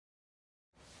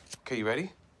Okay, you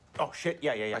ready? Oh, shit.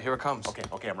 Yeah. Here it comes.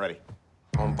 Okay, I'm ready.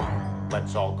 Boom, boom.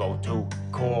 Let's all go to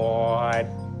court.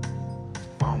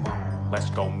 Boom, boom. Let's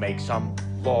go make some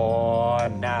law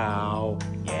now.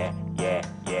 Yeah.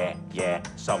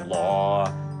 Some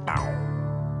law.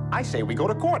 Bow. I say we go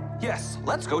to court. Yes,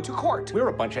 let's go to court. We're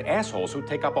a bunch of assholes who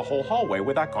take up a whole hallway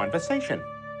with our conversation.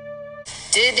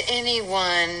 Did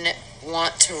anyone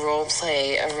want to role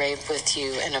play a rape with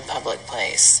you in a public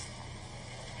place?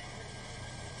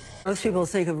 Most people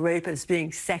think of rape as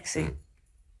being sexy.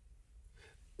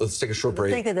 Let's take a short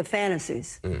break. Think of the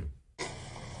fantasies. Okay.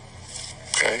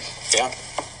 Yeah.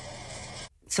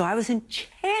 So I was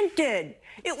enchanted.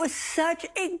 It was such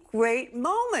a great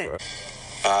moment.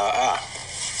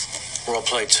 Role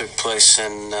play took place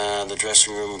in the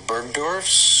dressing room of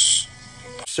Bergdorf's.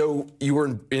 So you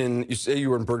say you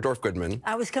were in Bergdorf Goodman.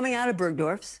 I was coming out of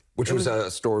Bergdorf's. Which was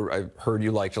a store I heard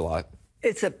you liked a lot.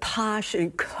 It's a posh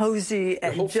and cozy.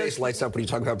 Your whole face lights up when you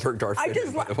talk about Bergdorf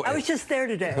Goodman, by the way. I was just there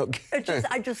today. Okay.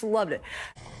 I just loved it.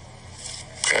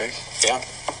 Okay, yeah.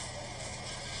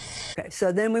 Okay,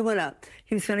 so then we went up.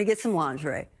 He was going to get some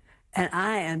lingerie. And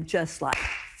I am just like,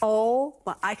 oh,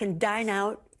 I can dine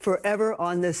out forever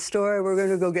on this story. We're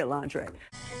going to go get lingerie.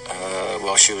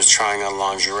 While she was trying on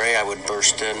lingerie, I would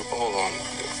burst in. Hold on.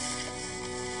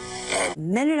 The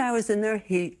minute I was in there,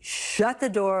 he shut the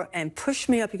door and pushed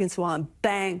me up against the wall and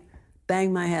bang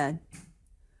my head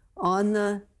on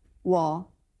the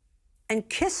wall and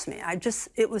kissed me.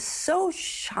 It was so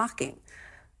shocking.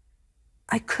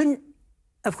 I couldn't,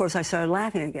 of course, I started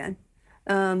laughing again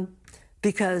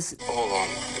because... Hold on.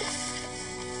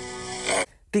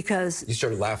 Because... You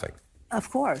started laughing? Of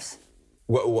course.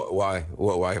 Why?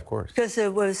 Why, of course? Because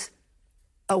it was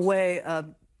a way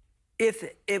of... If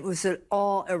it was at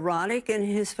all erotic in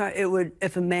his part, it would.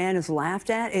 If a man is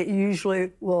laughed at, it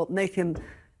usually will make him.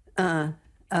 And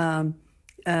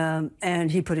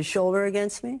he put his shoulder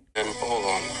against me. And hold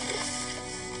on.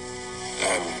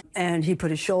 And he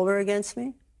put his shoulder against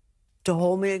me to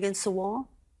hold me against the wall.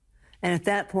 And at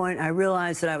that point, I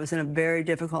realized that I was in a very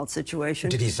difficult situation.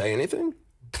 Did he say anything?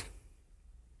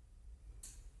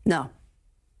 No.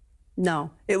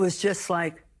 It was just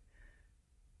like,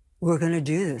 we're going to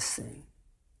do this thing.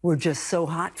 We're just so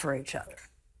hot for each other.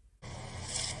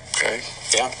 Okay,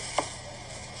 yeah.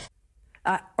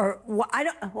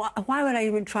 Why would I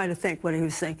even try to think what he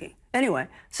was thinking? Anyway,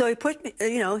 so he pushed me,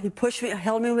 he pushed me,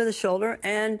 held me with his shoulder,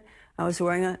 and I was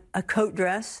wearing a coat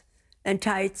dress and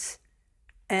tights,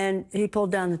 and he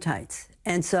pulled down the tights.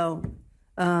 And so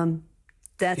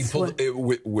that's he pulled it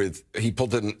with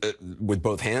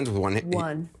both hands, with one hand?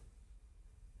 One.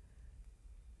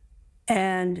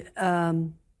 And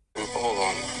hold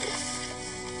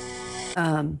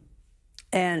on.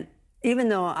 And even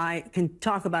though I can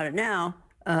talk about it now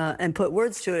and put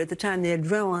words to it, at the time the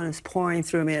adrenaline is pouring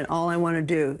through me, and all I want to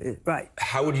do is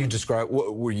How would you describe?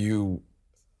 What were you?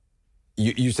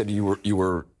 You said you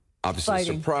were obviously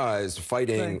fighting. Surprised,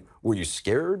 fighting. Right. Were you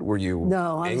scared? Were you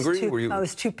angry? I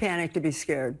was too panicked to be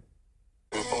scared.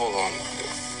 Hold on.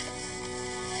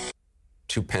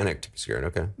 Too panicked to be scared.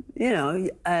 Okay.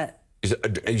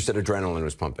 You said adrenaline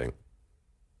was pumping.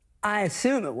 I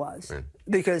assume it was,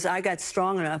 because I got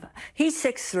strong enough. He's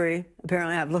 6'3",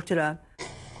 apparently. I've looked it up.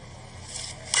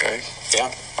 Okay,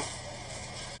 yeah.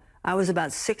 I was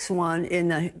about 6'1" in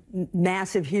the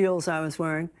massive heels I was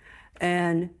wearing.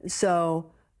 And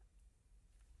so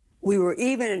we were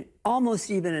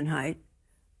almost even in height.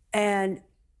 And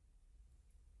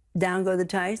down go the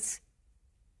tights.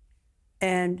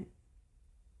 And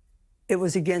it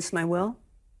was against my will.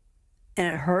 And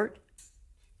it hurt,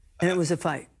 and it was a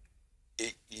fight.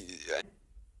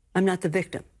 I'm not the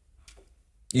victim.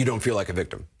 You don't feel like a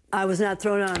victim? I was not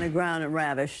thrown on the ground and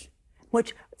ravished,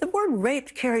 which the word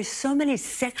rape carries so many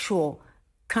sexual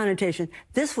connotations.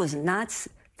 This was not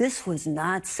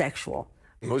sexual.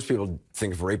 Most people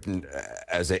think of rape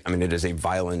as it is a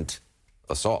violent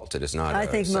assault. It is not. I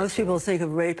think most people think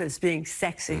of rape as being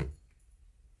sexy.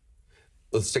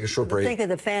 Let's take a short break. Think of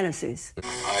the fantasies.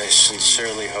 I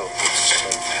sincerely hope it's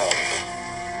of help.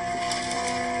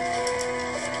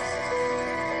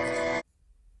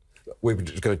 We're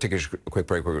just going to take a quick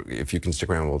break. If you can stick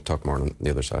around, we'll talk more on the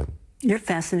other side. You're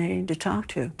fascinating to talk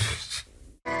to.